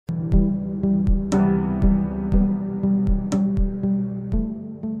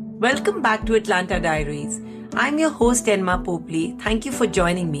Welcome back to Atlanta Diaries. I'm your host, Enma Popley. Thank you for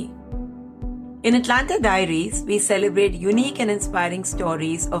joining me. In Atlanta Diaries, we celebrate unique and inspiring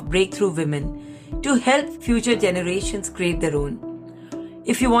stories of breakthrough women to help future generations create their own.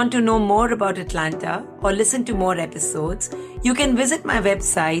 If you want to know more about Atlanta or listen to more episodes, you can visit my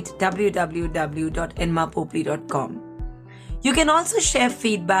website www.enmapopley.com. You can also share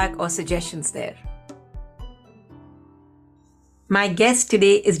feedback or suggestions there. My guest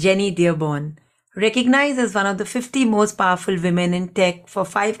today is Jenny Dearborn. Recognized as one of the 50 most powerful women in tech for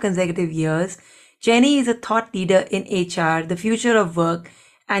 5 consecutive years, Jenny is a thought leader in HR, the future of work,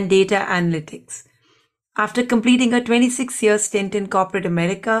 and data analytics. After completing a 26-year stint in corporate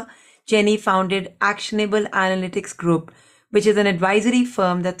America, Jenny founded Actionable Analytics Group, which is an advisory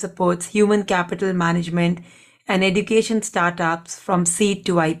firm that supports human capital management and education startups from seed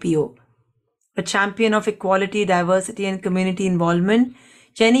to IPO. A champion of equality, diversity, and community involvement,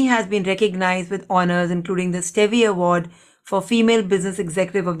 Jenny has been recognized with honors including the Stevie Award for Female Business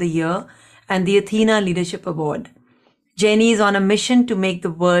Executive of the Year and the Athena Leadership Award. Jenny is on a mission to make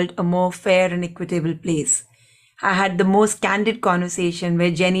the world a more fair and equitable place. I had the most candid conversation where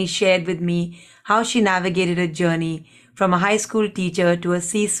Jenny shared with me how she navigated a journey from a high school teacher to a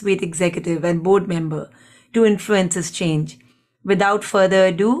C-suite executive and board member to influence this change. Without further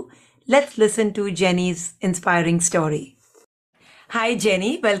ado, let's listen to Jenny's inspiring story. Hi,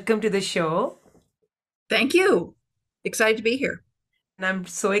 Jenny. Welcome to the show. Thank you. Excited to be here. And I'm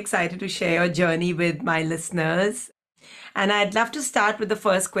so excited to share your journey with my listeners. And I'd love to start with the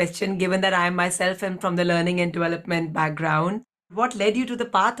first question, given that I myself am from the learning and development background. What led you to the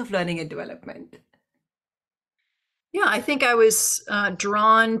path of learning and development? Yeah, I think I was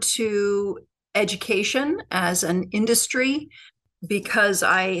drawn to education as an industry because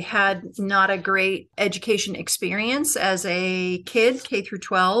I had not a great education experience as a kid, K through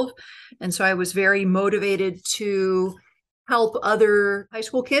 12. And so I was very motivated to help other high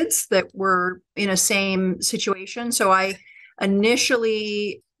school kids that were in a same situation. So I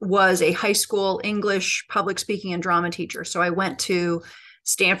initially was a high school English public speaking and drama teacher. So I went to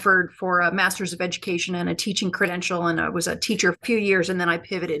Stanford for a master's of education and a teaching credential. And I was a teacher a few years, and then I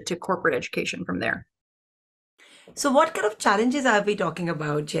pivoted to corporate education from there. So what kind of challenges are we talking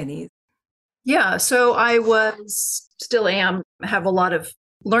about, Jenny? Yeah, so still am, have a lot of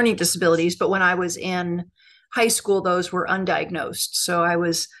learning disabilities, but when I was in high school, those were undiagnosed. So I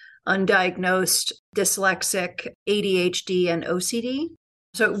was undiagnosed dyslexic, ADHD, and OCD.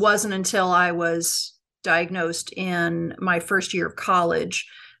 So it wasn't until I was diagnosed in my first year of college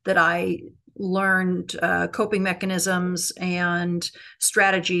that I learned coping mechanisms and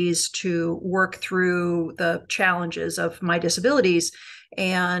strategies to work through the challenges of my disabilities.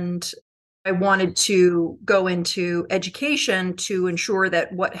 And I wanted to go into education to ensure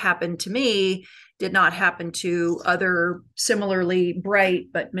that what happened to me did not happen to other similarly bright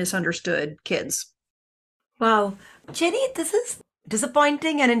but misunderstood kids. Wow. Jenny, this is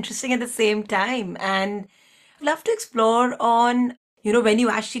disappointing and interesting at the same time. And I'd love to explore on when you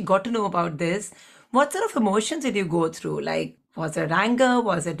actually got to know about this, what sort of emotions did you go through? Like, was there anger?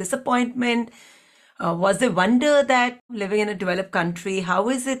 Was there disappointment? Was there wonder that living in a developed country, how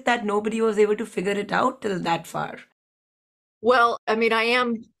is it that nobody was able to figure it out till that far? Well, I mean, I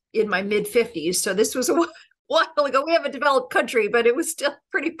am in my mid-50s, so this was a while ago. We have a developed country, but it was still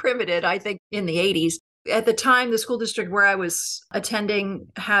pretty primitive, I think, in the 80s. At the time, the school district where I was attending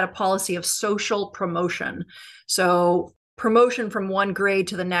had a policy of social promotion. So promotion from one grade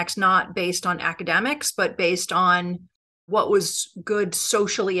to the next, not based on academics, but based on what was good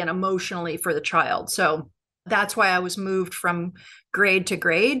socially and emotionally for the child. So that's why I was moved from grade to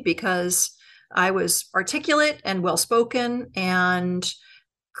grade, because I was articulate and well-spoken and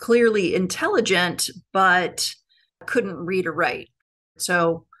clearly intelligent, but couldn't read or write.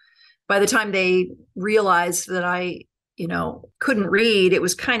 So by the time they realized that I couldn't read, it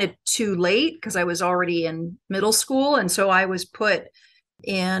was kind of too late because I was already in middle school. And so I was put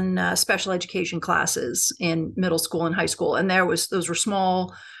in special education classes in middle school and high school. And those were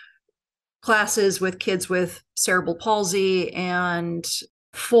small classes with kids with cerebral palsy and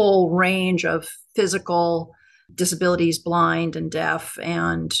full range of physical disabilities, blind and deaf.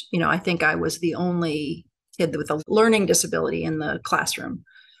 And, I think I was the only kid with a learning disability in the classroom.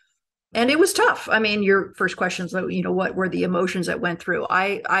 And it was tough. I mean, your first question is, what were the emotions that went through?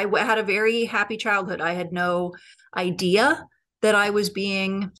 I had a very happy childhood. I had no idea that I was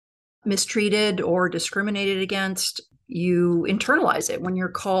being mistreated or discriminated against. You internalize it when you're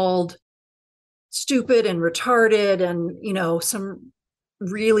called stupid and retarded and, some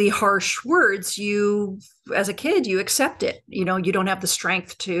really harsh words, as a kid, you accept it. You don't have the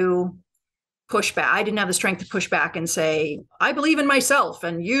strength to push back. I didn't have the strength to push back and say, I believe in myself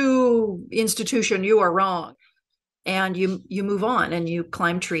and you, institution, you are wrong. And you move on and you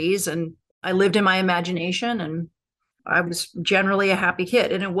climb trees. And I lived in my imagination and I was generally a happy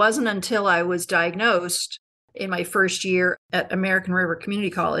kid. And it wasn't until I was diagnosed in my first year at American River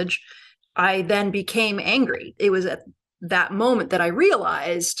Community College, I then became angry. It was at that moment that I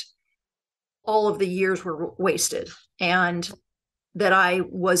realized all of the years were wasted and that I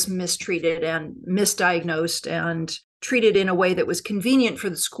was mistreated and misdiagnosed and treated in a way that was convenient for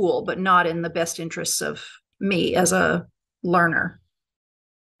the school, but not in the best interests of me as a learner.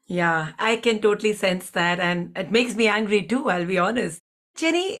 Yeah, I can totally sense that. And it makes me angry too, I'll be honest.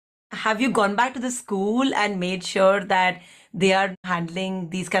 Jenny, have you gone back to the school and made sure that they are handling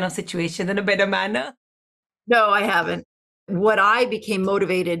these kind of situations in a better manner? No, I haven't. What I became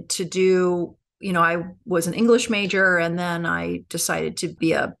motivated to do, I was an English major and then I decided to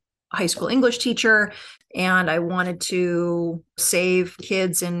be a high school English teacher and I wanted to save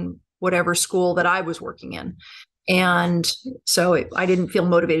kids in whatever school that I was working in. And so I didn't feel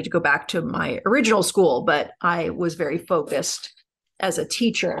motivated to go back to my original school, but I was very focused as a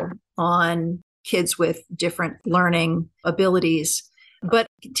teacher on kids with different learning abilities. But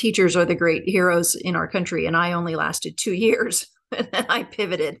teachers are the great heroes in our country. And I only lasted 2 years. And then I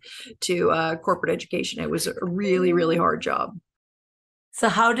pivoted to corporate education. It was a really, really hard job. So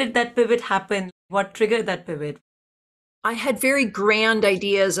how did that pivot happen? What triggered that pivot? I had very grand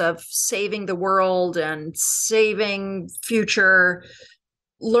ideas of saving the world and saving future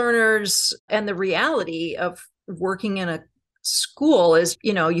learners. And the reality of working in a school is,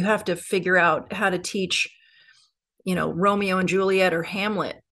 you have to figure out how to teach, Romeo and Juliet or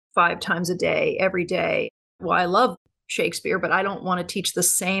Hamlet 5 times a day, every day. Well, I love Shakespeare, but I don't want to teach the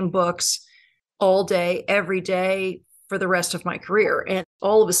same books all day, every day for the rest of my career. And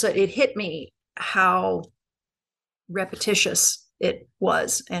all of a sudden it hit me how repetitious it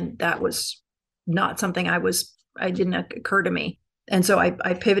was. And that was not something I didn't occur to me. And so I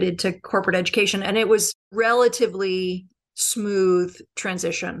pivoted to corporate education, and it was relatively smooth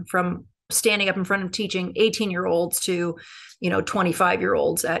transition from standing up in front of teaching 18-year-olds to,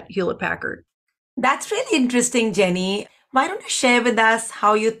 25-year-olds at Hewlett-Packard. That's really interesting, Jenny. Why don't you share with us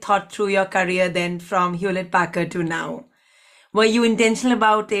how you thought through your career then from Hewlett-Packard to now? Were you intentional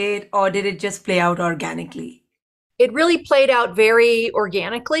about it or did it just play out organically? It really played out very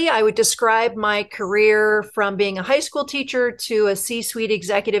organically. I would describe my career from being a high school teacher to a C-suite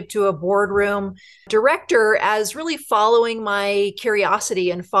executive to a boardroom director as really following my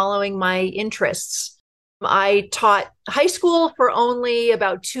curiosity and following my interests. I taught high school for only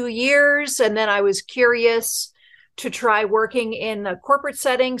about 2 years, and then I was curious to try working in a corporate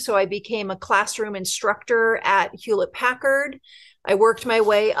setting. So I became a classroom instructor at Hewlett-Packard. I worked my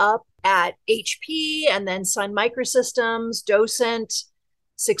way up at HP and then Sun Microsystems, docent,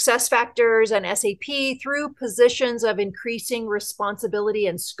 SuccessFactors, and SAP through positions of increasing responsibility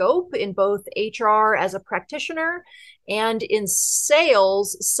and scope in both HR as a practitioner and in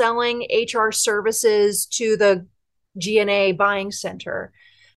sales, selling HR services to the G&A buying center.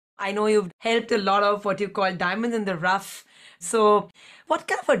 I know you've helped a lot of what you call diamonds in the rough. So what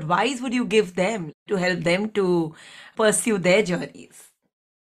kind of advice would you give them to help them to pursue their journeys?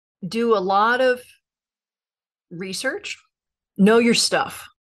 Do a lot of research, know your stuff.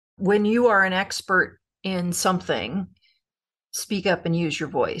 When you are an expert in something, speak up and use your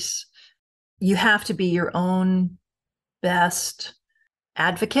voice. You have to be your own best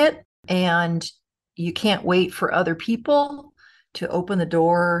advocate, and you can't wait for other people to open the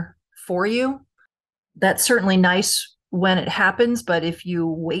door for you. That's certainly nice when it happens, but if you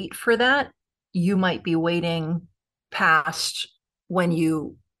wait for that, you might be waiting past when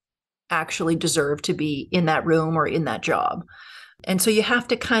you actually deserve to be in that room or in that job. And so you have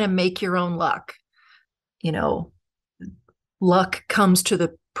to kind of make your own luck. Luck comes to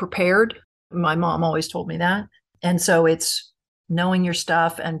the prepared. My mom always told me that. And so it's knowing your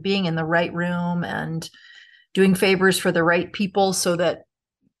stuff and being in the right room and doing favors for the right people so that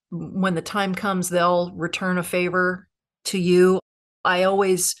when the time comes, they'll return a favor to you. I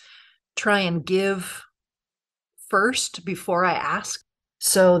always try and give first before I ask,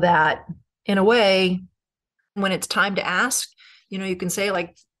 so that in a way, when it's time to ask, you can say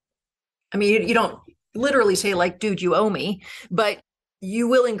you don't literally say dude, you owe me, but you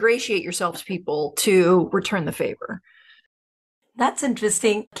will ingratiate yourself to people to return the favor. That's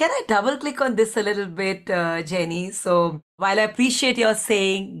interesting. Can I double click on this a little bit, Jenny? So while I appreciate your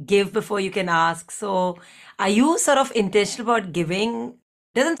saying give before you can ask, so are you sort of intentional about giving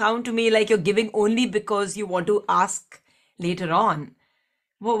Doesn't sound to me like you're giving only because you want to ask later on.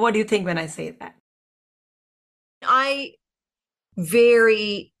 What do you think when I say that? I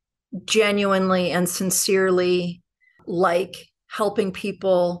very genuinely and sincerely like helping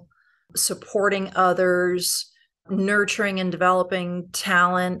people, supporting others, nurturing and developing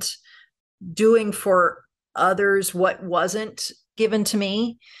talent, doing for others what wasn't given to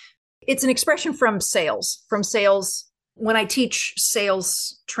me. It's an expression from sales. When I teach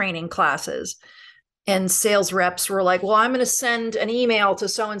sales training classes, and sales reps were like, well, I'm going to send an email to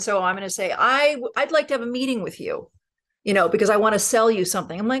so-and-so. I'm going to say, I'd like to have a meeting with you, because I want to sell you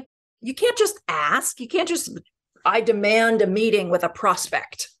something. I'm like, you can't just ask. You can't just, I demand a meeting with a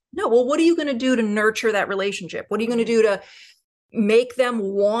prospect. No, well, what are you going to do to nurture that relationship? What are you going to do to make them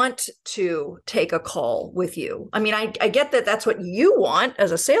want to take a call with you? I mean, I get that that's what you want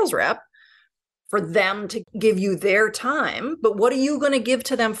as a sales rep, for them to give you their time, but what are you going to give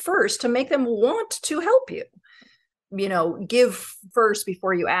to them first to make them want to help you? Give first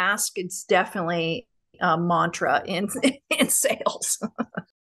before you ask. It's definitely a mantra in sales.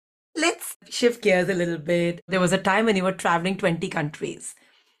 Let's shift gears a little bit. There was a time when you were traveling 20 countries,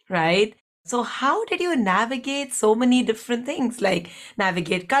 right? So how did you navigate so many different things, like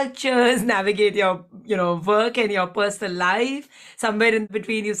navigate cultures, navigate your, work and your personal life? Somewhere in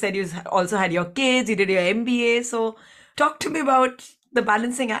between, you said you also had your kids, you did your MBA. So talk to me about the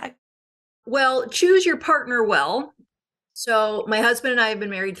balancing act. Well, choose your partner well. So my husband and I have been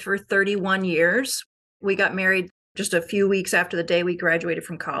married for 31 years. We got married just a few weeks after the day we graduated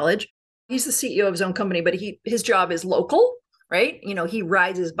from college. He's the CEO of his own company, but his job is local, right? He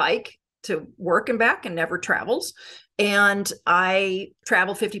rides his bike to work and back and never travels. And I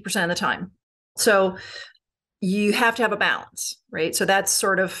travel 50% of the time. So you have to have a balance, right? So that's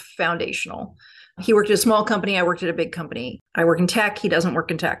sort of foundational. He worked at a small company. I worked at a big company. I work in tech. He doesn't work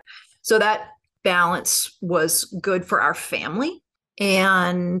in tech. So that balance was good for our family.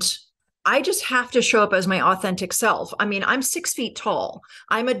 And I just have to show up as my authentic self. I mean, I'm 6 feet tall.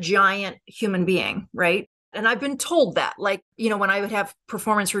 I'm a giant human being, right? And I've been told that, like, when I would have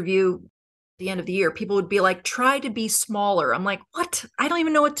performance review at the end of the year, people would be like, try to be smaller. I'm like, what? I don't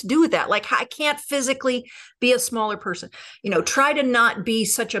even know what to do with that. Like, I can't physically be a smaller person. Try to not be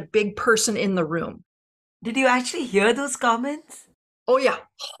such a big person in the room. Did you actually hear those comments? Oh, yeah.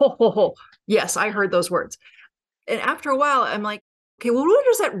 Yes, I heard those words. And after a while, I'm like, okay, well, what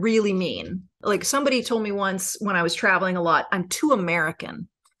does that really mean? Like, somebody told me once when I was traveling a lot, I'm too American.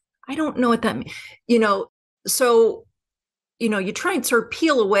 I don't know what that means. So, you try and sort of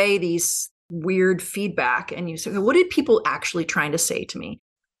peel away these weird feedback and you say, what did people actually trying to say to me?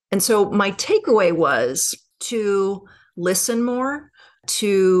 And so my takeaway was to listen more,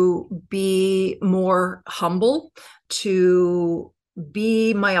 to be more humble, to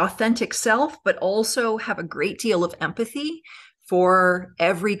be my authentic self, but also have a great deal of empathy for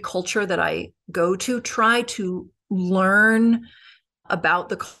every culture that I go to. Try to learn about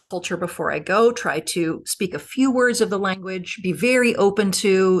the culture before I go, try to speak a few words of the language, be very open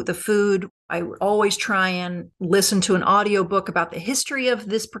to the food. I would always try and listen to an audiobook about the history of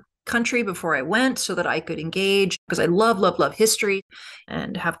this country before I went so that I could engage, because I love history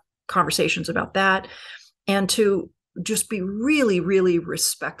and have conversations about that. And to just be really, really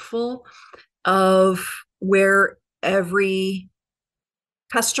respectful of where every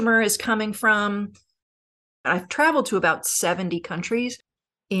customer is coming from. I've traveled to about 70 countries,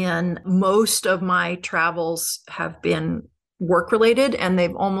 and most of my travels have been work-related, and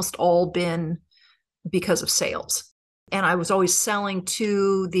they've almost all been because of sales. And I was always selling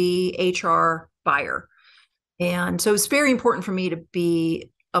to the HR buyer. And so it's very important for me to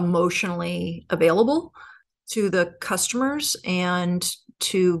be emotionally available to the customers and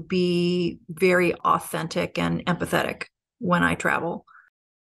to be very authentic and empathetic when I travel.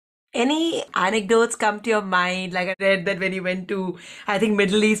 Any anecdotes come to your mind? Like I read that when you went to, I think,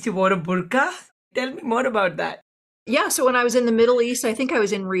 Middle East, you wore a burqa. Tell me more about that. Yeah. So when I was in the Middle East, I think I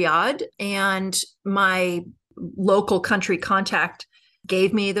was in Riyadh, and my local country contact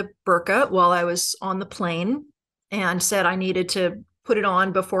gave me the burqa while I was on the plane and said I needed to put it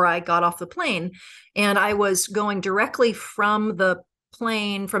on before I got off the plane. And I was going directly from the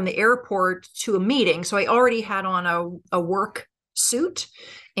plane, from the airport to a meeting. So I already had on a work suit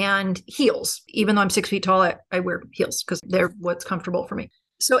and heels. Even though I'm 6 feet tall, I wear heels because they're what's comfortable for me.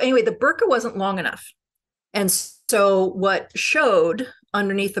 So anyway, the burqa wasn't long enough. And so what showed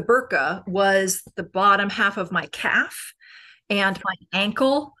underneath the burqa was the bottom half of my calf and my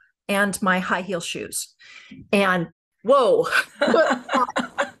ankle and my high heel shoes. And whoa,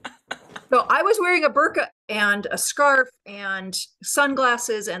 So I was wearing a burqa and a scarf and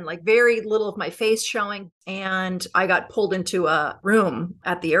sunglasses and like very little of my face showing. And I got pulled into a room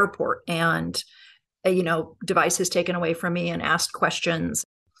at the airport and, devices taken away from me and asked questions.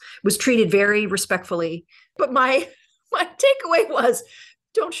 Was treated very respectfully. But my takeaway was,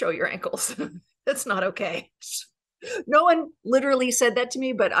 don't show your ankles. That's not okay. No one literally said that to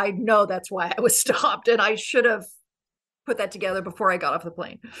me, but I know that's why I was stopped. And I should have put that together before I got off the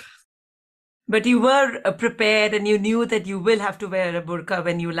plane. But you were prepared and you knew that you will have to wear a burqa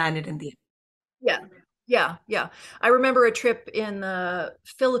when you landed in the Yeah. I remember a trip in the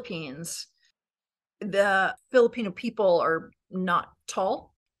Philippines. The Filipino people are not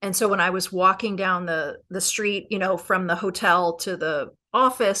tall. And so when I was walking down the street, from the hotel to the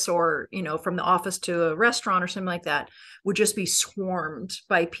office or, from the office to a restaurant or something like that, would just be swarmed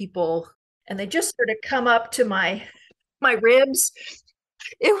by people. And they just sort of come up to my ribs.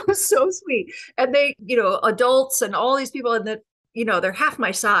 It was so sweet. And they, adults and all these people, and they're half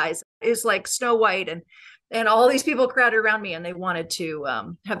my size, is like Snow White, and all these people crowded around me and they wanted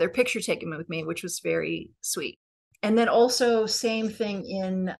to have their picture taken with me, which was very sweet. And then also same thing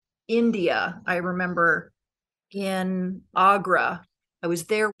in India. I remember in Agra, I was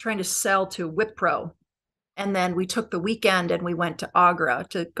there trying to sell to Wipro. And then we took the weekend and we went to Agra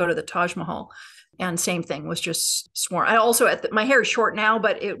to go to the Taj Mahal. And same thing, was just sworn. I also, my hair is short now,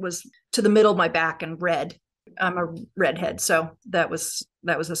 but it was to the middle of my back and red. I'm a redhead. So that was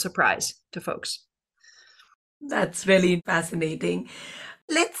a surprise to folks. That's really fascinating.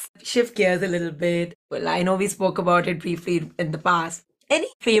 Let's shift gears a little bit. Well, I know we spoke about it briefly in the past. Any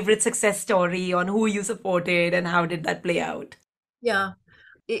favorite success story on who you supported and how did that play out? Yeah,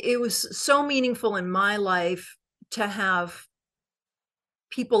 it was so meaningful in my life to have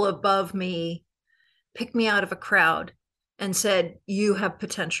people above me pick me out of a crowd and said, you have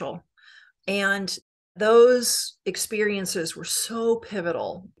potential. And those experiences were so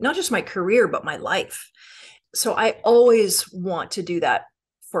pivotal, not just my career, but my life. So I always want to do that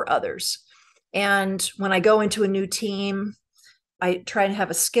for others. And when I go into a new team, I try to have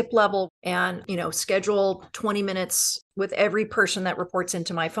a skip level and, schedule 20 minutes with every person that reports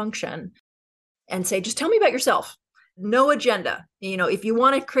into my function and say, just tell me about yourself. No agenda. If you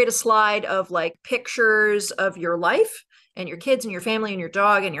want to create a slide of like pictures of your life and your kids and your family and your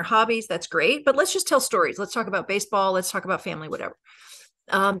dog and your hobbies, that's great. But let's just tell stories. Let's talk about baseball. Let's talk about family, whatever.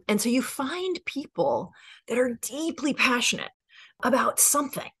 And so you find people that are deeply passionate about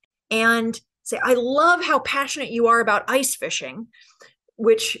something and say, I love how passionate you are about ice fishing,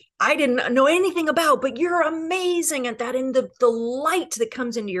 which I didn't know anything about, but you're amazing at that. And the light that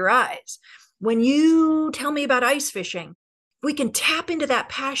comes into your eyes when you tell me about ice fishing, we can tap into that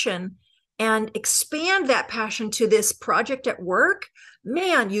passion and expand that passion to this project at work,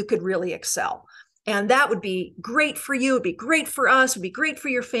 man, you could really excel. And that would be great for you. It'd be great for us. It'd be great for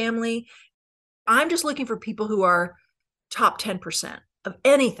your family. I'm just looking for people who are top 10% of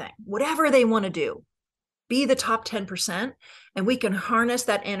anything, whatever they want to do. Be the top 10%, and we can harness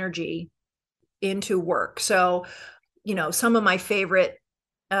that energy into work. So, some of my favorite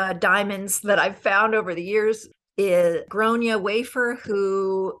diamonds that I've found over the years is Gronya Wafer,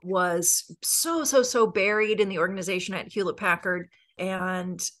 who was so buried in the organization at Hewlett-Packard.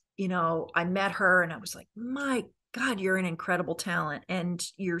 And I met her and I was like, my God, you're an incredible talent and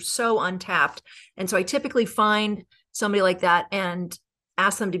you're so untapped. And so I typically find somebody like that and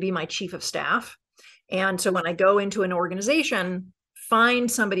ask them to be my chief of staff. And so when I go into an organization,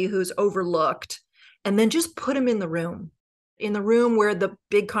 find somebody who's overlooked and then just put them in the room where the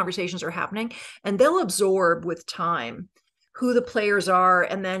big conversations are happening, and they'll absorb with time who the players are.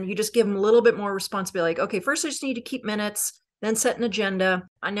 And then you just give them a little bit more responsibility. Like, okay, first I just need to keep minutes, then set an agenda.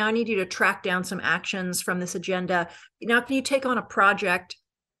 And now I need you to track down some actions from this agenda. Now, can you take on a project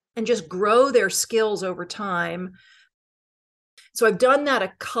and just grow their skills over time? So I've done that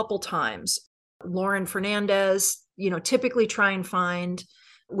a couple times. Lauren Fernandez, typically try and find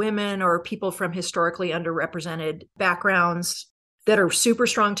women or people from historically underrepresented backgrounds that are super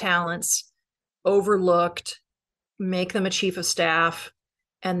strong talents, overlooked, make them a chief of staff.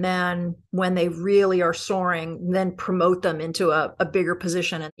 And then when they really are soaring, then promote them into a bigger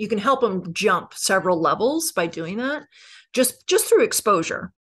position. And you can help them jump several levels by doing that, just through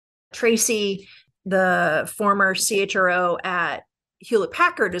exposure. Tracy, the former CHRO at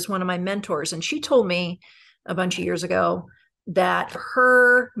Hewlett-Packard, is one of my mentors. And she told me a bunch of years ago that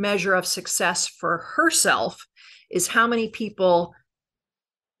her measure of success for herself is how many people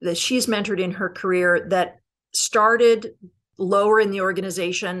that she's mentored in her career that started lower in the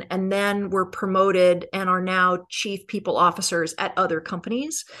organization and then were promoted and are now chief people officers at other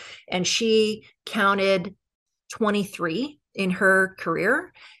companies. And she counted 23 in her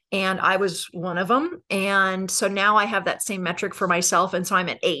career, and I was one of them. And so now I have that same metric for myself. And so I'm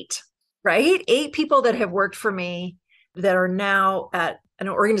at 8, right? 8 people that have worked for me that are now at an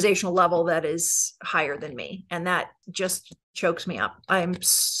organizational level that is higher than me. And that just chokes me up. I'm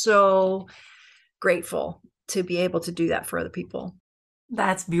so grateful to be able to do that for other people.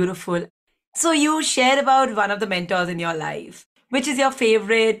 That's beautiful. So you shared about one of the mentors in your life. Which is your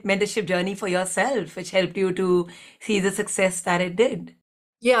favorite mentorship journey for yourself, which helped you to see the success that it did?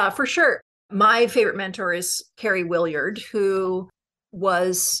 Yeah, for sure. My favorite mentor is Carrie Williard, who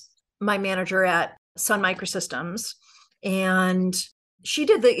was my manager at Sun Microsystems. And she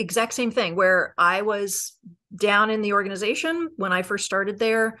did the exact same thing where I was down in the organization when I first started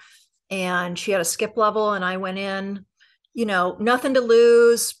there, and she had a skip level and I went in, nothing to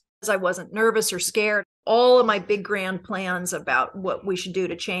lose. I wasn't nervous or scared. All of my big grand plans about what we should do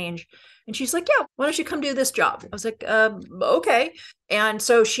to change. And she's like, yeah, why don't you come do this job? I was like, okay. And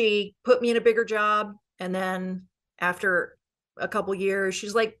so she put me in a bigger job. And then after a couple years,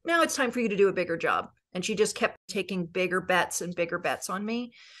 she's like, now it's time for you to do a bigger job. And she just kept taking bigger bets and bigger bets on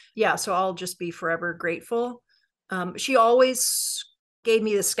me. Yeah. So I'll just be forever grateful. She always gave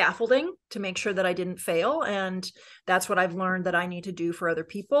me the scaffolding to make sure that I didn't fail. And that's what I've learned that I need to do for other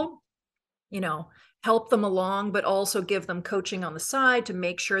people, help them along, but also give them coaching on the side to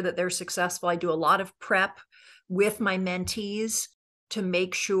make sure that they're successful. I do a lot of prep with my mentees to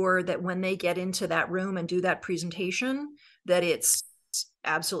make sure that when they get into that room and do that presentation, that it's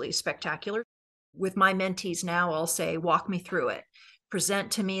absolutely spectacular. With my mentees now, I'll say, walk me through it.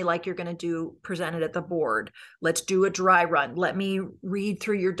 Present to me like you're going to present it at the board. Let's do a dry run. Let me read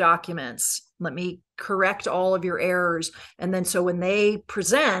through your documents. Let me correct all of your errors. And then so when they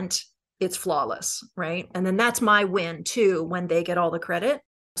present, it's flawless, right? And then that's my win too, when they get all the credit.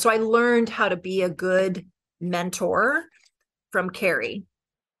 So I learned how to be a good mentor from Carrie.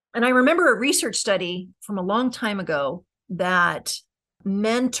 And I remember a research study from a long time ago that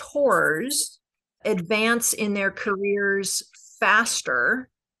mentors advance in their careers faster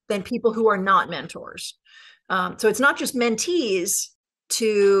than people who are not mentors. So it's not just mentees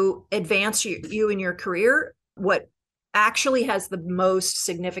to advance you in your career. What actually has the most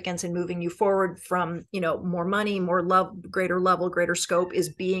significance in moving you forward from, more money, more love, greater level, greater scope is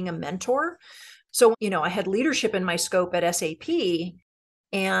being a mentor. So, I had leadership in my scope at SAP,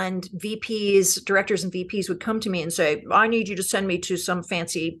 and VPs, directors and VPs would come to me and say, I need you to send me to some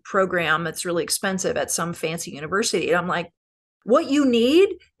fancy program that's really expensive at some fancy university. And I'm like, what you need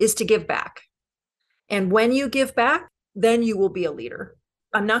is to give back. And when you give back, then you will be a leader.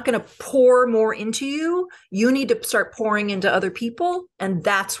 I'm not going to pour more into you. You need to start pouring into other people. And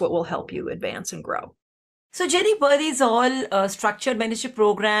that's what will help you advance and grow. So Jenny, were these all structured mentorship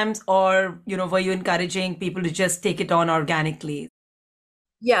programs, or, were you encouraging people to just take it on organically?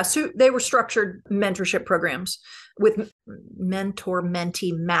 Yeah, so they were structured mentorship programs with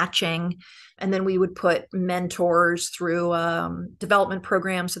mentor-mentee matching. And then we would put mentors through development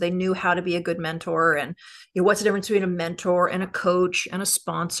programs so they knew how to be a good mentor, and what's the difference between a mentor and a coach and a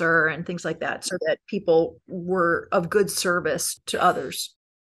sponsor and things like that, so that people were of good service to others.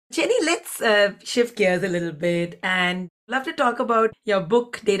 Jenny, let's shift gears a little bit and love to talk about your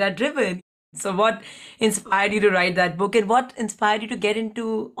book, Data Driven. So what inspired you to write that book, and what inspired you to get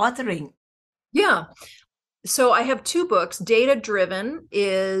into authoring? Yeah. So I have 2 books. Data Driven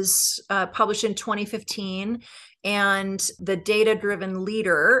is published in 2015, and The Data Driven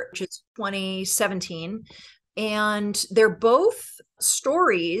Leader, which is 2017. And they're both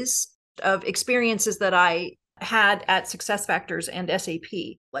stories of experiences that I had at SuccessFactors and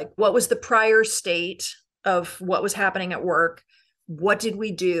SAP. Like, what was the prior state of what was happening at work? What did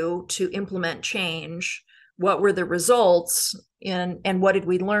we do to implement change? What were the results, and what did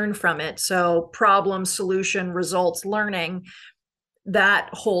we learn from it? So problem, solution, results, learning. That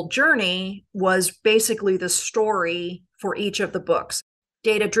whole journey was basically the story for each of the books.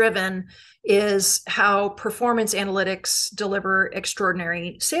 Data Driven is how performance analytics deliver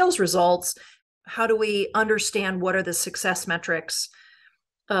extraordinary sales results. How do we understand what are the success metrics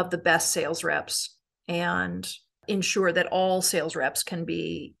of the best sales reps and ensure that all sales reps can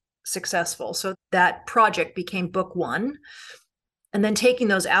be successful? So that project became book 1. And then taking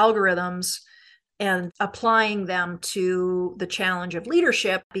those algorithms and applying them to the challenge of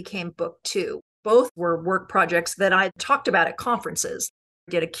leadership became book 2. Both were work projects that I talked about at conferences.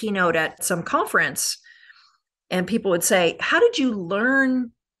 I did a keynote at some conference, and people would say, how did you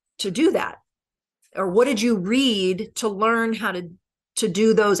learn to do that? Or what did you read to learn how to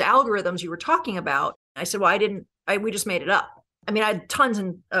do those algorithms you were talking about? I said, well, we just made it up. I mean, I had tons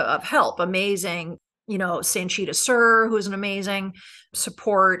of help, amazing, Sanchita Sir, who's an amazing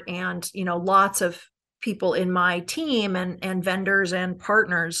support, and, lots of people in my team and vendors and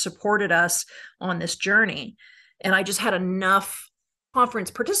partners supported us on this journey. And I just had enough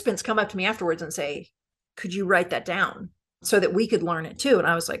conference participants come up to me afterwards and say, could you write that down so that we could learn it too? And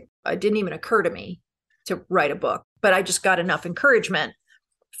I was like, it didn't even occur to me to write a book, but I just got enough encouragement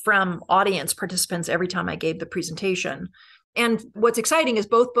from audience participants every time I gave the presentation. And what's exciting is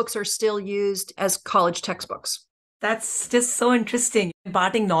both books are still used as college textbooks. That's just so interesting.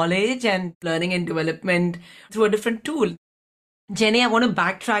 Imparting knowledge and learning and development through a different tool. Jenny, I want to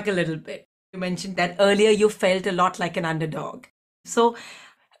backtrack a little bit. You mentioned that earlier you felt a lot like an underdog. So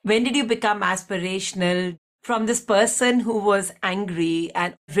when did you become aspirational? From this person who was angry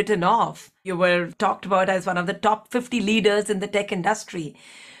and written off, you were talked about as one of the top 50 leaders in the tech industry.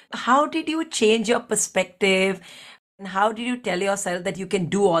 How did you change your perspective? And how did you tell yourself that you can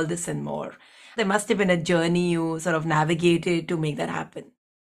do all this and more? There must have been a journey you sort of navigated to make that happen.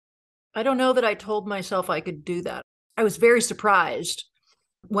 I don't know that I told myself I could do that. I was very surprised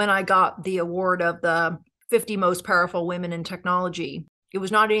when I got the award of the 50 most powerful women in technology. It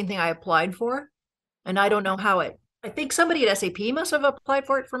was not anything I applied for. And I don't know I think somebody at SAP must have applied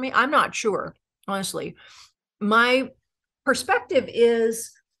for it for me. I'm not sure, honestly. My perspective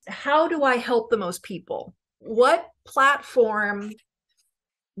is, how do I help the most people? What platform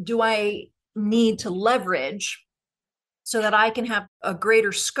do I need to leverage so that I can have a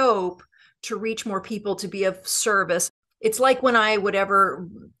greater scope to reach more people, to be of service? It's like when I would ever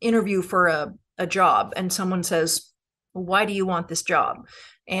interview for a job and someone says, well, why do you want this job?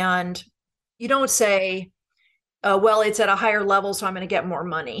 And you don't say, well, it's at a higher level, so I'm going to get more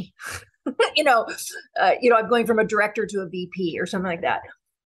money. I'm going from a director to a VP or something like that.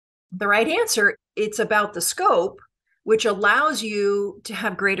 The right answer, it's about the scope, which allows you to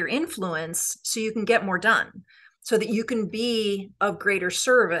have greater influence so you can get more done, so that you can be of greater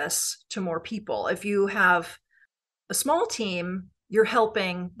service to more people. If you have a small team, you're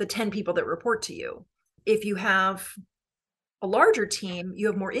helping the 10 people that report to you. If you have a larger team, you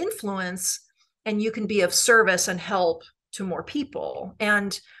have more influence and you can be of service and help to more people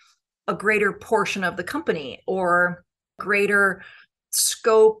and a greater portion of the company, or greater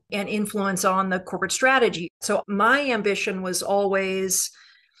scope and influence on the corporate strategy. So my ambition was always,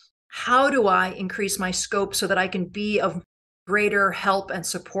 how do I increase my scope so that I can be of greater help and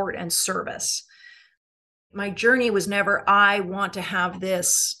support and service? My journey was never, I want to have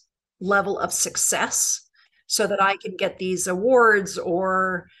this level of success so that I can get these awards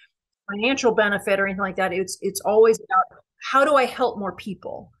or financial benefit or anything like that. It's always about, how do I help more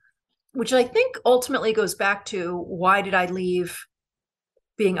people? Which I think ultimately goes back to, why did I leave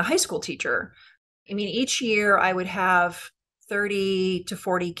being a high school teacher? I mean, each year I would have 30 to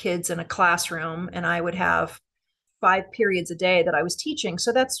 40 kids in a classroom, and I would have 5 periods a day that I was teaching.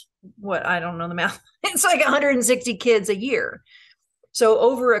 So that's what, I don't know the math. It's like 160 kids a year. So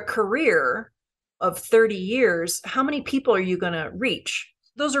over a career of 30 years, how many people are you going to reach?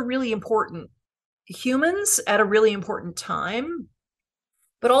 Those are really important humans at a really important time.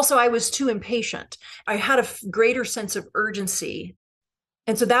 But also I was too impatient. I had a greater sense of urgency.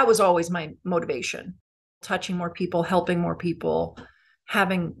 And so that was always my motivation: touching more people, helping more people,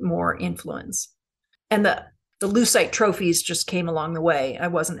 having more influence. And the Lucite trophies just came along the way. I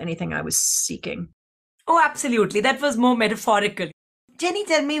wasn't anything I was seeking. Oh, absolutely. That was more metaphorical. Jenny,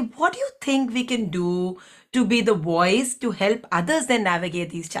 tell me, what do you think we can do to be the voice to help others then navigate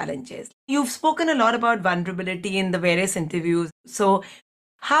these challenges? You've spoken a lot about vulnerability in the various interviews. So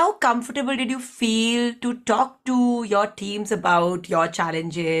how comfortable did you feel to talk to your teams about your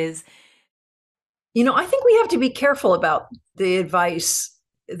challenges? I think we have to be careful about the advice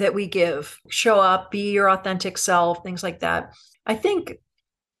that we give. Show up, be your authentic self, things like that. I think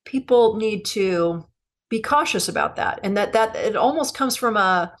people need to be cautious about that. And that it almost comes from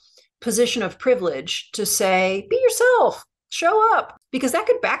a position of privilege to say, be yourself, show up, because that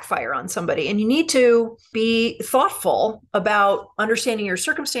could backfire on somebody. And you need to be thoughtful about understanding your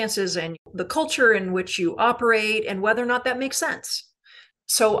circumstances and the culture in which you operate and whether or not that makes sense.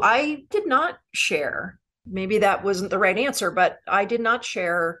 So I did not share. Maybe that wasn't the right answer, but I did not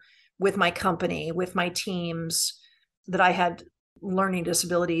share with my company, with my teams, that I had learning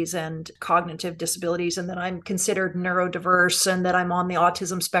disabilities and cognitive disabilities, and that I'm considered neurodiverse, and that I'm on the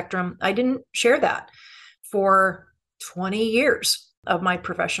autism spectrum. I didn't share that for 20 years of my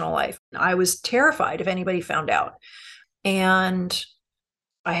professional life. I was terrified if anybody found out. And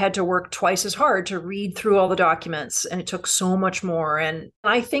I had to work twice as hard to read through all the documents, and it took so much more. And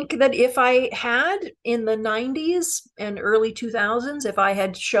I think that if I had in the 90s and early 2000s, if I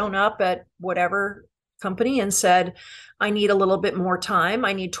had shown up at whatever company and said, I need a little bit more time,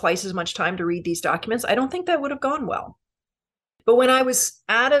 I need twice as much time to read these documents, I don't think that would have gone well. But when I was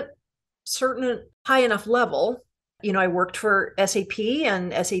at a certain high enough level, I worked for SAP,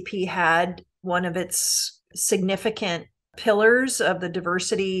 and SAP had one of its significant pillars of the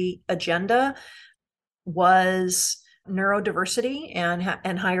diversity agenda was neurodiversity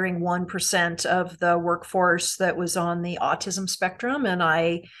and hiring 1% of the workforce that was on the autism spectrum. And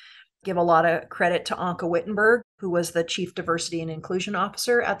I give a lot of credit to Anke Wittenberg, who was the Chief Diversity and Inclusion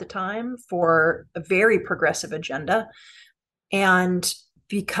Officer at the time, for a very progressive agenda. And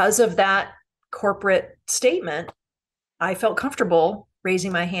because of that corporate statement, I felt comfortable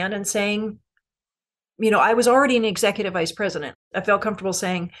raising my hand and saying, I was already an executive vice president. I felt comfortable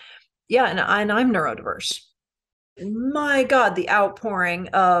saying, yeah, and I'm neurodiverse. My God, the outpouring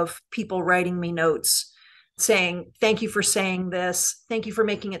of people writing me notes saying, thank you for saying this. Thank you for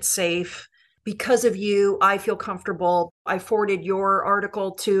making it safe. Because of you, I feel comfortable. I forwarded your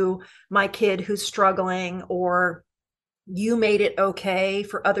article to my kid who's struggling, or you made it okay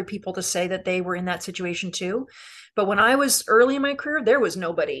for other people to say that they were in that situation too. But when I was early in my career, there was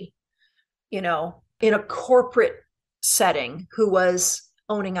nobody, in a corporate setting who was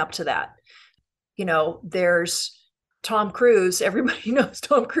owning up to that. There's Tom Cruise. Everybody knows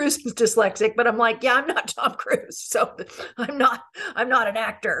Tom Cruise is dyslexic, but I'm like, yeah, I'm not Tom Cruise. So I'm not an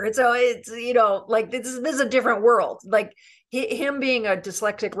actor. And so it's, this is a different world. Like him being a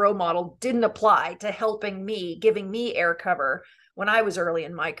dyslexic role model didn't apply to helping me, giving me air cover when I was early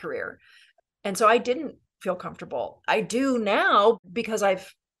in my career. And so I didn't feel comfortable. I do now because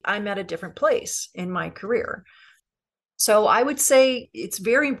I'm at a different place in my career. So I would say it's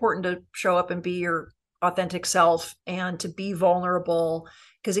very important to show up and be your authentic self and to be vulnerable,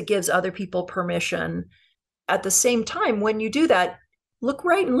 because it gives other people permission. At the same time, when you do that, look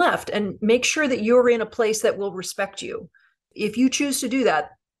right and left and make sure that you're in a place that will respect you. If you choose to do that,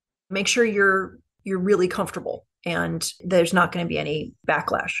 make sure you're really comfortable and there's not going to be any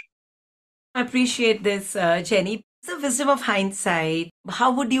backlash. I appreciate this, Jenny. The wisdom of hindsight.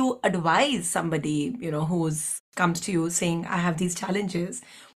 How would you advise somebody, who's comes to you saying, I have these challenges?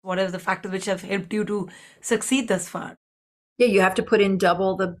 What are the factors which have helped you to succeed thus far? Yeah, you have to put in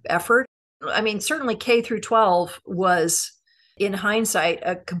double the effort. I mean, certainly K through 12 was, in hindsight,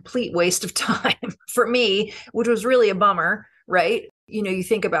 a complete waste of time for me, which was really a bummer, right? You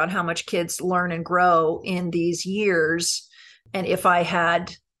think about how much kids learn and grow in these years. And if I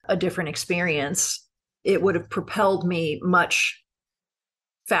had a different experience, it would have propelled me much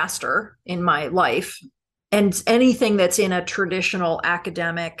faster in my life. And anything that's in a traditional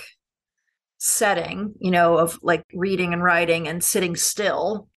academic setting, of like reading and writing and sitting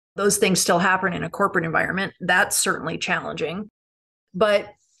still, those things still happen in a corporate environment. That's certainly challenging. But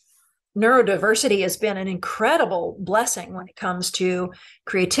neurodiversity has been an incredible blessing when it comes to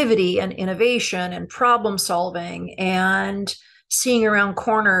creativity and innovation and problem solving and seeing around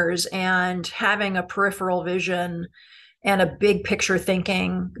corners and having a peripheral vision and a big picture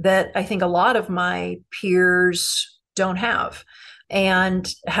thinking that I think a lot of my peers don't have,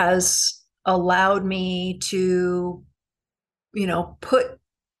 and has allowed me to, put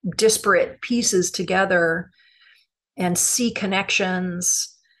disparate pieces together and see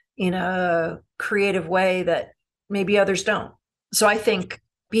connections in a creative way that maybe others don't. So I think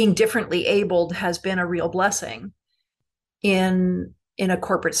being differently abled has been a real blessing in a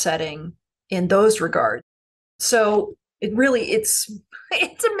corporate setting in those regards. So it's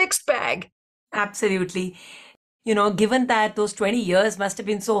a mixed bag. Absolutely. Given that those 20 years must have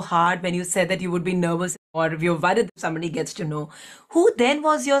been so hard when you said that you would be nervous or if you're worried that somebody gets to know, who then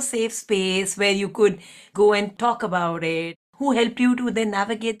was your safe space where you could go and talk about it? Who helped you to then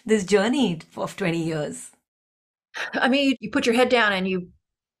navigate this journey of 20 years? I mean, you put your head down and you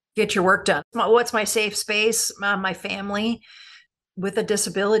get your work done. What's my safe space? My family. With a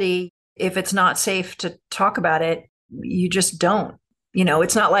disability, if it's not safe to talk about it, you just don't.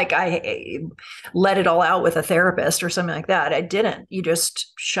 It's not like I let it all out with a therapist or something like that. I didn't. You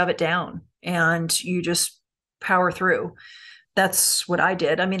just shove it down and you just power through. That's what I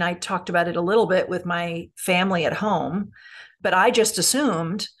did. I mean, I talked about it a little bit with my family at home, but I just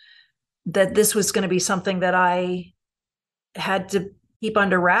assumed that this was going to be something that I had to keep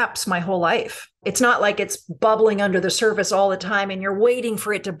under wraps my whole life. It's not like it's bubbling under the surface all the time and you're waiting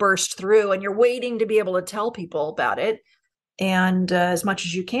for it to burst through and you're waiting to be able to tell people about it. And as much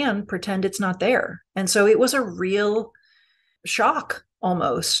as you can, pretend it's not there. And so it was a real shock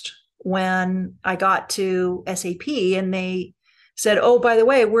almost when I got to SAP and they said, oh, by the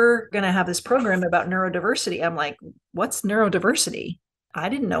way, we're going to have this program about neurodiversity. I'm like, what's neurodiversity? I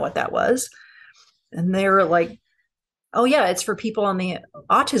didn't know what that was. And they were like, oh, yeah, it's for people on the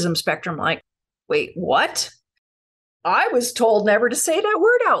autism spectrum. Like, wait, what? I was told never to say that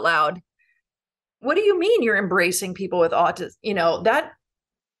word out loud. What do you mean you're embracing people with autism?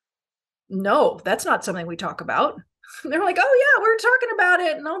 No, that's not something we talk about. They're like, oh, yeah, we're talking about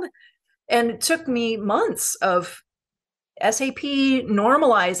it. And it took me months of SAP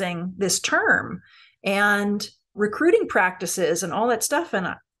normalizing this term and recruiting practices and all that stuff.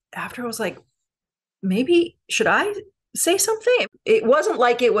 And after I was like, maybe should I say something? It wasn't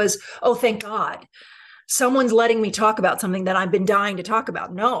like it was, oh, thank God, someone's letting me talk about something that I've been dying to talk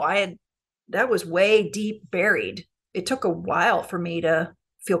about. No, that was way deep buried. It took a while for me to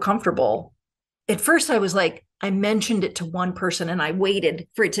feel comfortable. At first I was like, I mentioned it to one person and I waited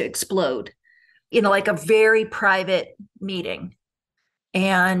for it to explode in like a very private meeting.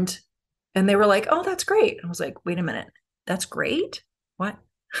 And they were like, oh, that's great. I was like, wait a minute, that's great? What?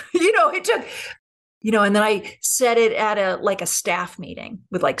 It took, and then I said it at a staff meeting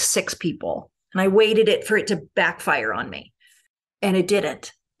with like 6 people. And I waited for it to backfire on me. And it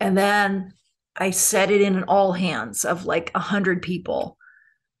didn't. And then I said it in an all hands of like 100 people.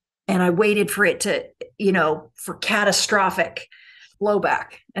 And I waited for it to, for catastrophic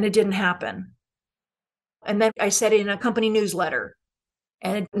blowback. And it didn't happen. And then I said it in a company newsletter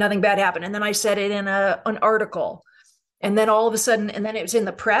and nothing bad happened. And then I said it in an article. And then all of a sudden, and then it was in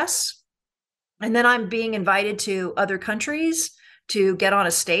the press. And then I'm being invited to other countries to get on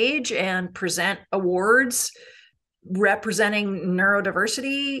a stage and present awards representing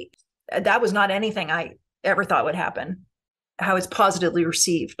neurodiversity. That was not anything I ever thought would happen. How it's positively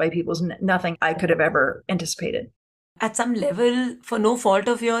received by people is nothing I could have ever anticipated. At some level, for no fault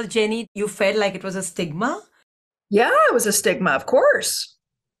of yours, Jenny, you felt like it was a stigma? Yeah, it was a stigma, of course.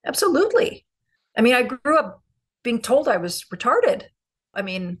 Absolutely. I mean, I grew up being told I was retarded. I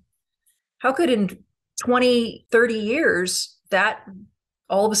mean, how could in 20, 30 years that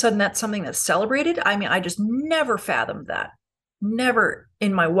all of a sudden that's something that's celebrated? I mean, I just never fathomed that. Never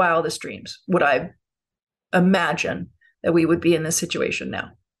in my wildest dreams would I imagine that we would be in this situation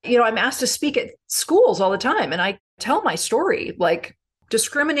now. I'm asked to speak at schools all the time, and I tell my story, like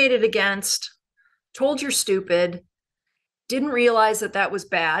discriminated against, told you're stupid, didn't realize that was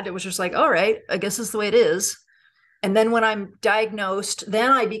bad. It was just like, all right, I guess this is the way it is. And then when I'm diagnosed,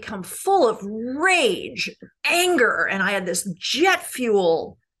 then I become full of rage, anger. And I had this jet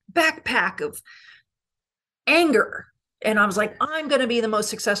fuel backpack of anger. And I was like, I'm going to be the most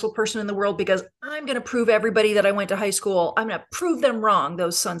successful person in the world because I'm going to prove everybody that I went to high school. I'm going to prove them wrong,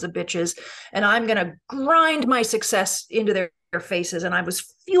 those sons of bitches. And I'm going to grind my success into their faces. And I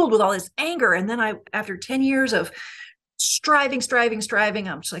was fueled with all this anger. And then after 10 years of striving,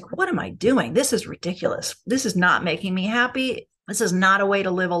 I'm just like, what am I doing? This is ridiculous. This is not making me happy. This is not a way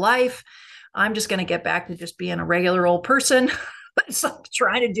to live a life. I'm just going to get back to just being a regular old person,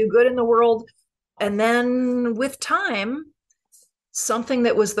 trying to do good in the world. And then with time, something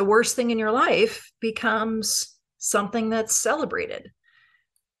that was the worst thing in your life becomes something that's celebrated.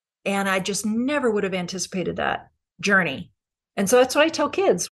 And I just never would have anticipated that journey. And so that's what I tell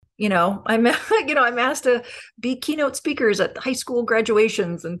kids. I'm asked to be keynote speakers at high school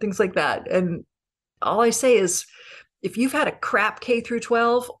graduations and things like that. And all I say is, if you've had a crap K through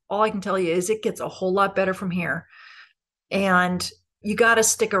 12, all I can tell you is it gets a whole lot better from here. And you got to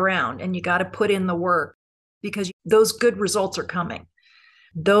stick around and you got to put in the work because those good results are coming.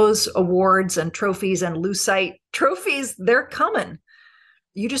 Those awards and trophies and Lucite trophies, they're coming.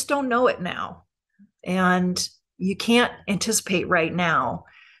 You just don't know it now. And you can't anticipate right now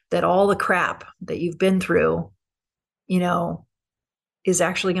that all the crap that you've been through, is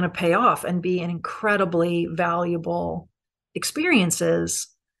actually going to pay off and be an incredibly valuable experiences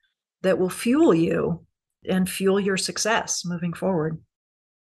that will fuel you and fuel your success moving forward.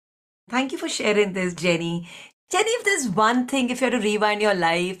 Thank you for sharing this, Jenny. Jenny, if there's one thing, if you had to rewind your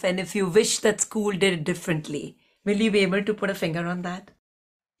life and if you wish that school did it differently, will you be able to put a finger on that?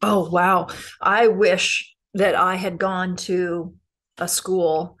 Oh, wow. I wish that I had gone to a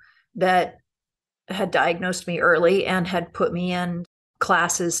school that had diagnosed me early and had put me in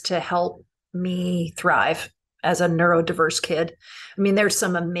classes to help me thrive as a neurodiverse kid. I mean, there's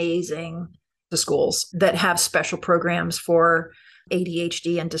some amazing schools that have special programs for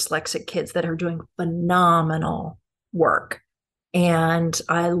ADHD and dyslexic kids that are doing phenomenal work. And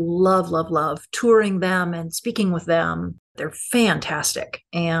I love touring them and speaking with them. They're fantastic.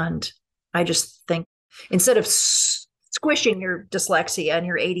 And I just think instead of squishing your dyslexia and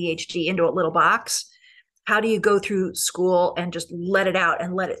your ADHD into a little box. How do you go through school and just let it out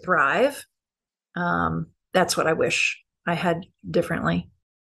and let it thrive? That's what I wish I had differently.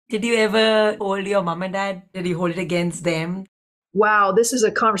 Did you ever hold your mom and dad? Did you hold it against them? Wow, this is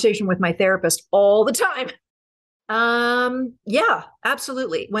a conversation with my therapist all the time. Yeah,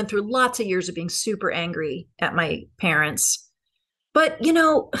 absolutely. Went through lots of years of being super angry at my parents. But,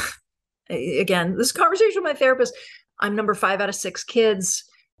 again, this conversation with my therapist, I'm number 5 out of 6 kids.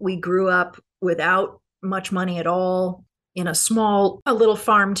 We grew up without much money at all in a little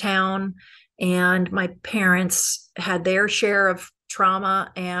farm town. And my parents had their share of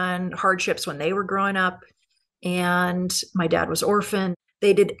trauma and hardships when they were growing up. And my dad was orphaned.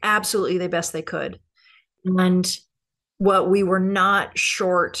 They did absolutely the best they could. And what we were not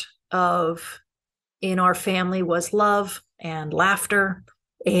short of in our family was love and laughter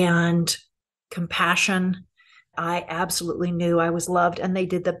and compassion. I absolutely knew I was loved, and they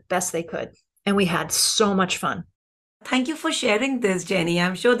did the best they could. And we had so much fun. Thank you for sharing this, Jenny.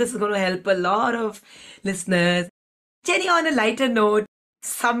 I'm sure this is going to help a lot of listeners. Jenny, on a lighter note,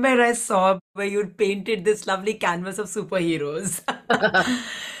 somewhere I saw where you'd painted this lovely canvas of superheroes.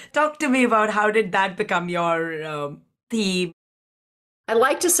 Talk to me about how did that become your theme? I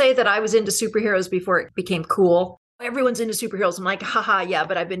like to say that I was into superheroes before it became cool. Everyone's into superheroes. I'm like, haha, yeah,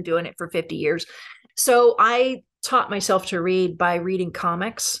 but I've been doing it for 50 years. So I taught myself to read by reading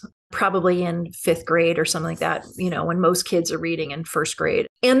comics, probably in 5th grade or something like that, when most kids are reading in 1st grade.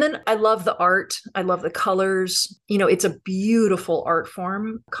 And then I love the art. I love the colors. It's a beautiful art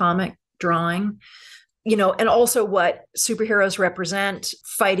form, comic drawing, and also what superheroes represent,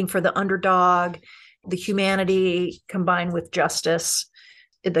 fighting for the underdog, the humanity combined with justice,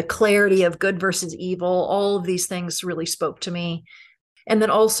 the clarity of good versus evil. All of these things really spoke to me. And then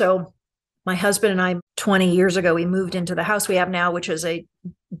also my husband and I, 20 years ago, we moved into the house we have now, which is a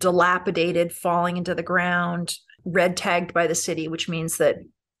dilapidated, falling into the ground, red tagged by the city, which means that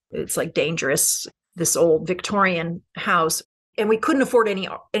it's like dangerous, this old Victorian house. And we couldn't afford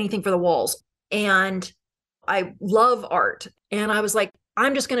anything for the walls. And I love art. And I was like,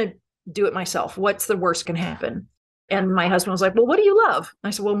 I'm just going to do it myself. What's the worst can happen? And my husband was like, well, what do you love?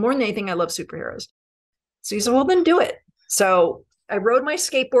 I said, well, more than anything, I love superheroes. So he said, well, then do it. So I rode my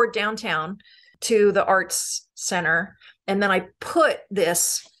skateboard downtown to the arts center. And then I put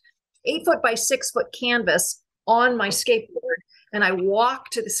this 8-foot by 6-foot canvas on my skateboard. And I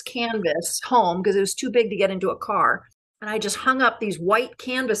walked to this canvas home because it was too big to get into a car. And I just hung up these white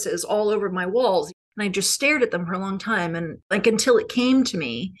canvases all over my walls. And I just stared at them for a long time, and like until it came to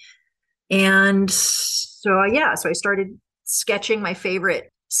me. And so I started sketching my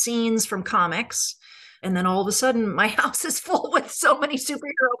favorite scenes from comics. And then all of a sudden my house is full with so many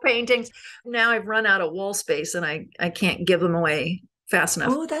superhero paintings. Now I've run out of wall space and I can't give them away fast enough.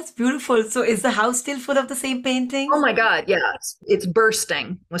 Oh, that's beautiful. So is the house still full of the same paintings? Oh my God. Yeah. It's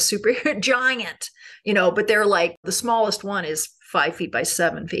bursting with superhero giant, but they're like, the smallest one is 5 feet by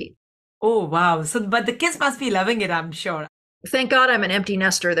 7 feet. Oh, wow. So, but the kids must be loving it, I'm sure. Thank God I'm an empty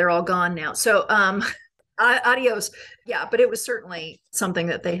nester. They're all gone now. So, adios. Yeah, but it was certainly something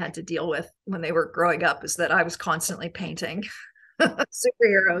that they had to deal with when they were growing up, is that I was constantly painting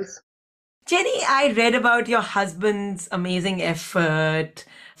superheroes. Jenny, I read about your husband's amazing effort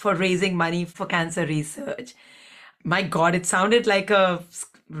for raising money for cancer research. My God, it sounded like a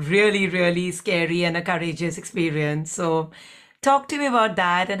really, really scary and a courageous experience. So talk to me about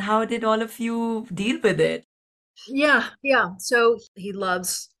that, and how did all of you deal with it? Yeah. So he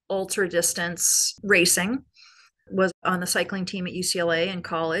loves ultra distance racing, was on the cycling team at UCLA in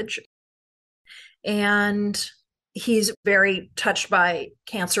college. And he's very touched by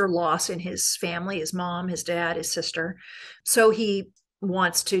cancer loss in his family, his mom, his dad, his sister. So he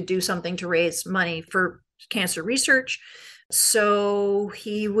wants to do something to raise money for cancer research. So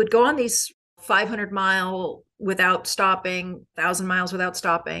he would go on these 500-mile without stopping, 1,000 miles without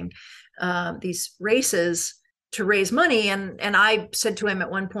stopping, these races to raise money. And I said to him at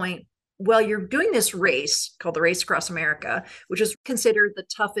one point, well, you're doing this race called the Race Across America, which is considered the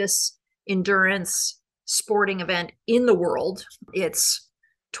toughest endurance sporting event in the world. It's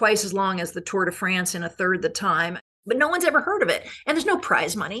twice as long as the Tour de France in a third the time, but no one's ever heard of it. And there's no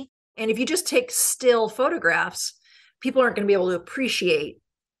prize money. And if you just take still photographs, people aren't going to be able to appreciate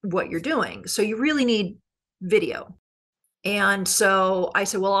what you're doing. So you really need video. And so I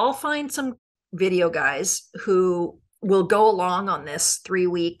said, well, I'll find some video guys who will go along on this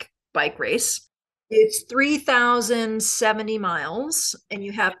 3-week bike race. It's 3,070 miles, and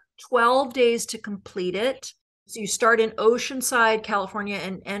you have 12 days to complete it. So you start in Oceanside, California,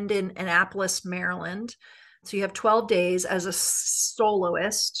 and end in Annapolis, Maryland. So you have 12 days as a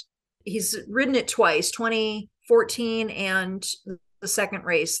soloist. He's ridden it twice, 2014, and the second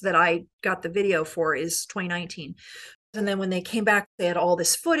race that I got the video for is 2019. And then when they came back, they had all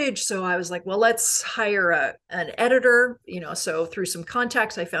this footage. So I was like, well, let's hire an editor, so through some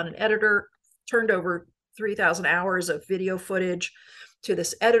contacts, I found an editor, turned over 3,000 hours of video footage to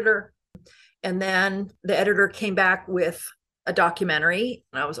this editor. And then the editor came back with a documentary.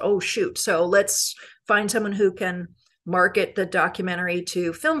 And I was, oh, shoot. So let's find someone who can market the documentary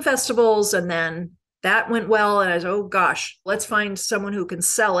to film festivals. And then that went well. And I was, oh, gosh, let's find someone who can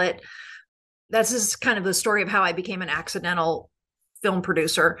sell it. This is kind of the story of how I became an accidental film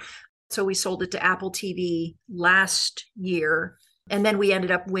producer. So we sold it to Apple TV last year. And then we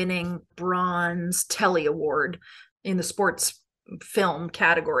ended up winning Bronze Telly Award in the sports film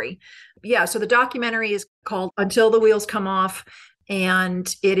category. Yeah, so the documentary is called Until the Wheels Come Off.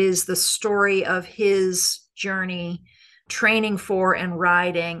 And it is the story of his journey training for and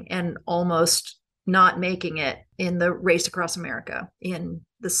riding and almost not making it in the race across America in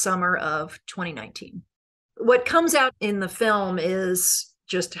the summer of 2019. What comes out in the film is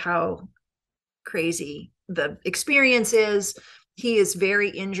just how crazy the experience is. He is very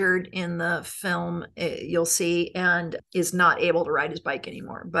injured in the film, you'll see, and is not able to ride his bike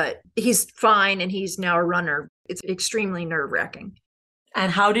anymore. But he's fine, and he's now a runner. It's extremely nerve-wracking.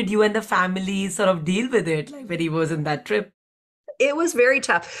 And how did you and the family sort of deal with it, like when he was in that trip? It was very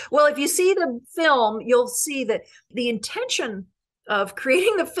tough. Well, if you see the film, you'll see that the intention of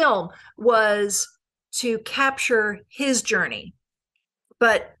creating the film was to capture his journey.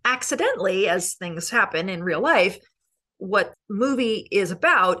 But accidentally, as things happen in real life, what the movie is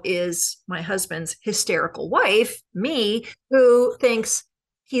about is my husband's hysterical wife, me, who thinks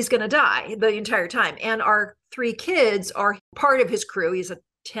he's going to die the entire time. And our 3 kids are part of his crew. He's a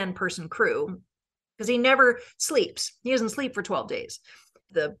 10-person crew because he never sleeps. He doesn't sleep for 12 days.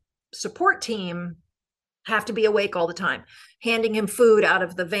 The support team have to be awake all the time, handing him food out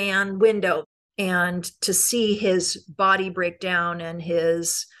of the van window. And to see his body break down and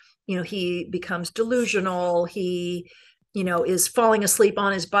his, he becomes delusional. He, is falling asleep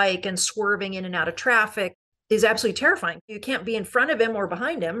on his bike and swerving in and out of traffic is absolutely terrifying. You can't be in front of him or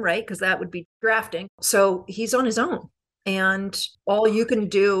behind him, right? Because that would be drafting. So he's on his own. And all you can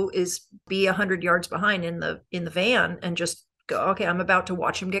do is be 100 yards behind in the van and just go, okay, I'm about to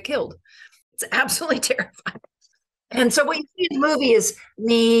watch him get killed. It's absolutely terrifying. And so what you see in the movie is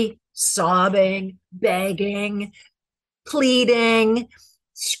me sobbing, begging, pleading,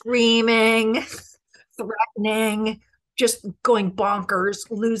 screaming, threatening, just going bonkers,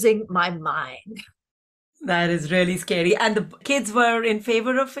 losing my mind. That is really scary. And the kids were in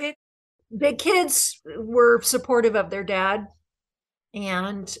favor of it? The kids were supportive of their dad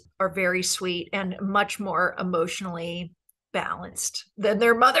and are very sweet and much more emotionally balanced than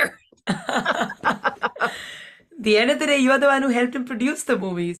their mother. The end of the day, you are the one who helped him produce the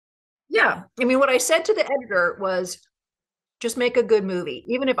movies. Yeah. I mean, what I said to the editor was just make a good movie.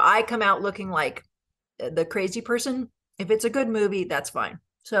 Even if I come out looking like the crazy person, if it's a good movie, that's fine.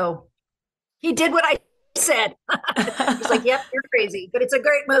 So he did what I said. He's like, yep, you're crazy, but it's a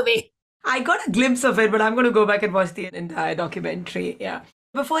great movie. I got a glimpse of it, but I'm going to go back and watch the entire documentary. Yeah.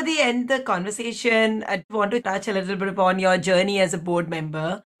 Before the end the conversation, I want to touch a little bit upon your journey as a board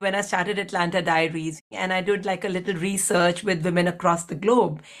member. When I started Atlanta Diaries, and I did like a little research with women across the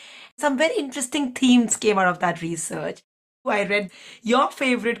globe, some very interesting themes came out of that research. I read your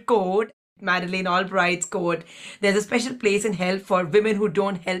favorite quote, Madeleine Albright's quote, there's a special place in hell for women who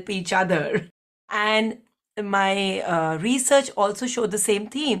don't help each other. And my research also showed the same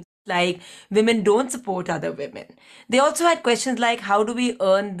theme. Like women don't support other women. They also had questions like, how do we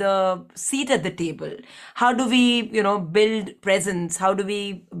earn the seat at the table? How do we, build presence? How do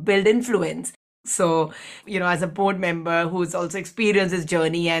we build influence? So, as a board member who's also experienced this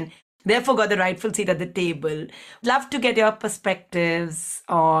journey and therefore got the rightful seat at the table, love to get your perspectives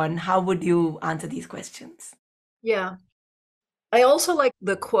on how would you answer these questions? Yeah. I also like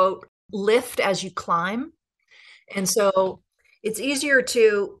the quote, lift as you climb. And so it's easier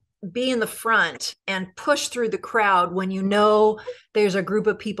to be in the front and push through the crowd when you know there's a group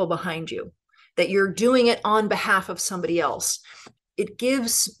of people behind you, that you're doing it on behalf of somebody else. It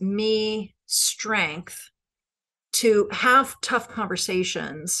gives me strength to have tough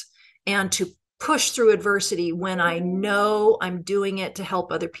conversations and to push through adversity when I know I'm doing it to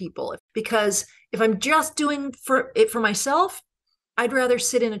help other people. Because if I'm just doing it for myself, I'd rather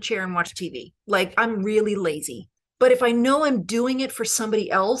sit in a chair and watch TV. Like, I'm really lazy. But if I know I'm doing it for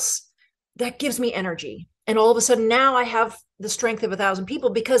somebody else, that gives me energy. And all of a sudden now I have the strength of 1,000 people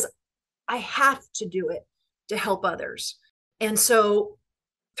because I have to do it to help others. And so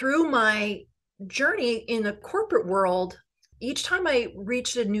through my journey in the corporate world, each time I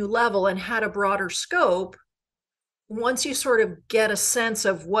reached a new level and had a broader scope, once you sort of get a sense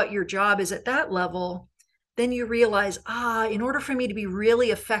of what your job is at that level, then you realize, in order for me to be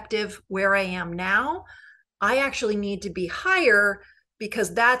really effective where I am now, I actually need to be higher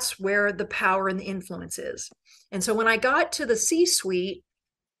because that's where the power and the influence is. And so when I got to the C-suite,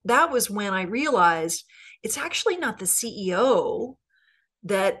 that was when I realized it's actually not the CEO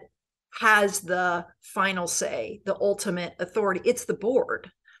that has the final say, the ultimate authority. It's the board.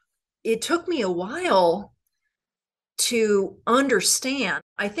 It took me a while to understand.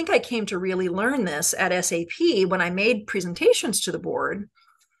 I think I came to really learn this at SAP when I made presentations to the board,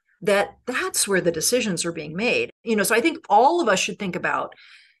 that that's where the decisions are being made. So I think all of us should think about,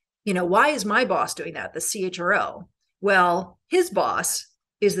 why is my boss doing that? The CHRO. Well, his boss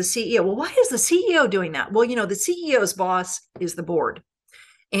is the CEO. Well, why is the CEO doing that? Well, the CEO's boss is the board.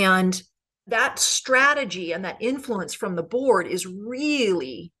 And that strategy and that influence from the board is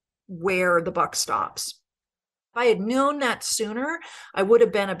really where the buck stops. If I had known that sooner, I would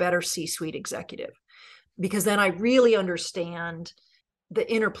have been a better C-suite executive, because then I really understand the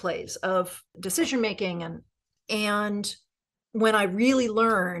interplays of decision-making. And when I really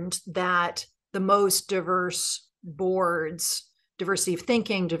learned that the most diverse boards, diversity of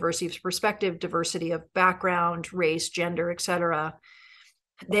thinking, diversity of perspective, diversity of background, race, gender, et cetera,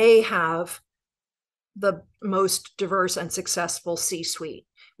 they have the most diverse and successful C-suite,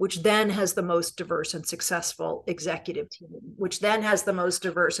 which then has the most diverse and successful executive team, which then has the most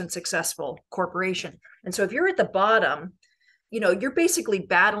diverse and successful corporation. And so if you're at the bottom, you're basically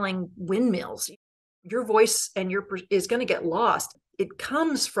battling windmills. Your voice and is going to get lost. It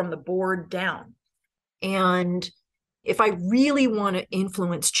comes from the board down. And if I really want to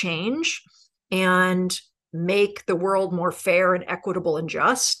influence change and make the world more fair and equitable and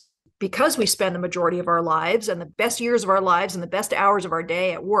just, because we spend the majority of our lives and the best years of our lives and the best hours of our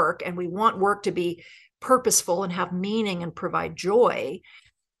day at work, and we want work to be purposeful and have meaning and provide joy.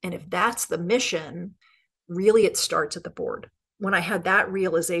 And if that's the mission, really it starts at the board. When I had that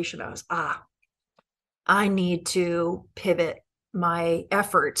realization, I was, I need to pivot my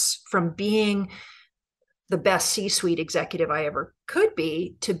efforts from being the best C-suite executive I ever could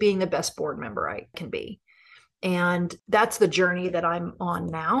be to being the best board member I can be. And that's the journey that I'm on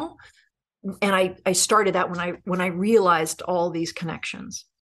now. And I started that when I realized all these connections.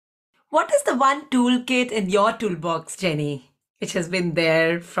 What is the one toolkit in your toolbox, Jenny, which has been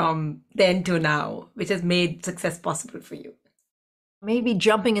there from then to now, which has made success possible for you? Maybe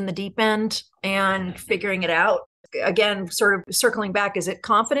jumping in the deep end and figuring it out. Again, sort of circling back, is it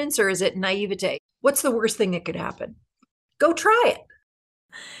confidence or is it naivete? What's the worst thing that could happen? Go try it.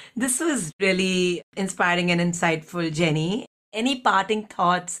 This was really inspiring and insightful, Jenny. Any parting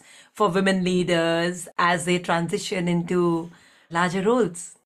thoughts for women leaders as they transition into larger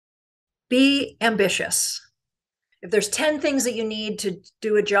roles? Be ambitious. If there's 10 things that you need to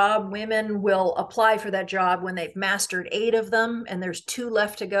do a job, women will apply for that job when they've mastered 8 of them, and there's 2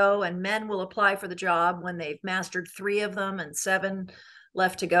 left to go. And men will apply for the job when they've mastered 3 of them and 7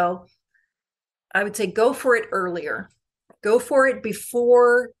 left to go. I would say go for it earlier. Go for it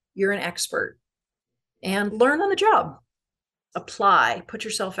before you're an expert, and learn on the job. Apply, put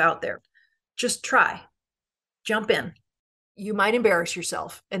yourself out there. Just try, jump in. You might embarrass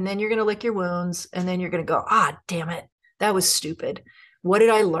yourself, and then you're going to lick your wounds, and then you're going to go, damn it, that was stupid. What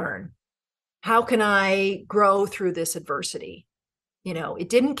did I learn? How can I grow through this adversity? It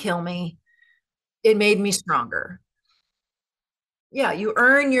didn't kill me. It made me stronger. Yeah, you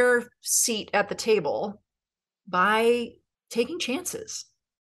earn your seat at the table by taking chances.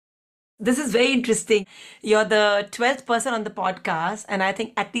 This is very interesting. You're the 12th person on the podcast, and I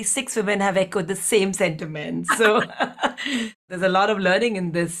think at least 6 women have echoed the same sentiment. So there's a lot of learning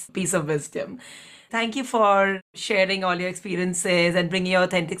in this piece of wisdom. Thank you for sharing all your experiences and bringing your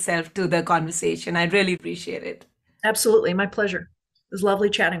authentic self to the conversation. I really appreciate it. Absolutely. My pleasure. It was lovely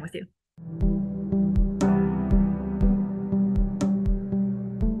chatting with you.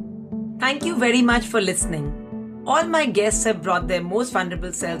 Thank you very much for listening. All my guests have brought their most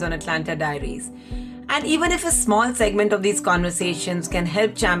vulnerable selves on Atlanta Diaries. And even if a small segment of these conversations can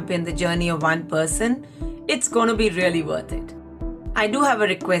help champion the journey of one person, it's going to be really worth it. I do have a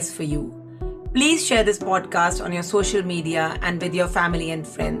request for you. Please share this podcast on your social media and with your family and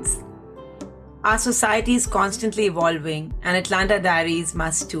friends. Our society is constantly evolving, and Atlanta Diaries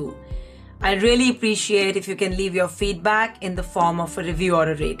must too. I really appreciate if you can leave your feedback in the form of a review or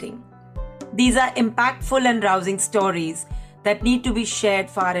a rating. These are impactful and rousing stories that need to be shared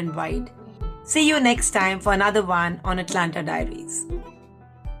far and wide. See you next time for another one on Atlanta Diaries.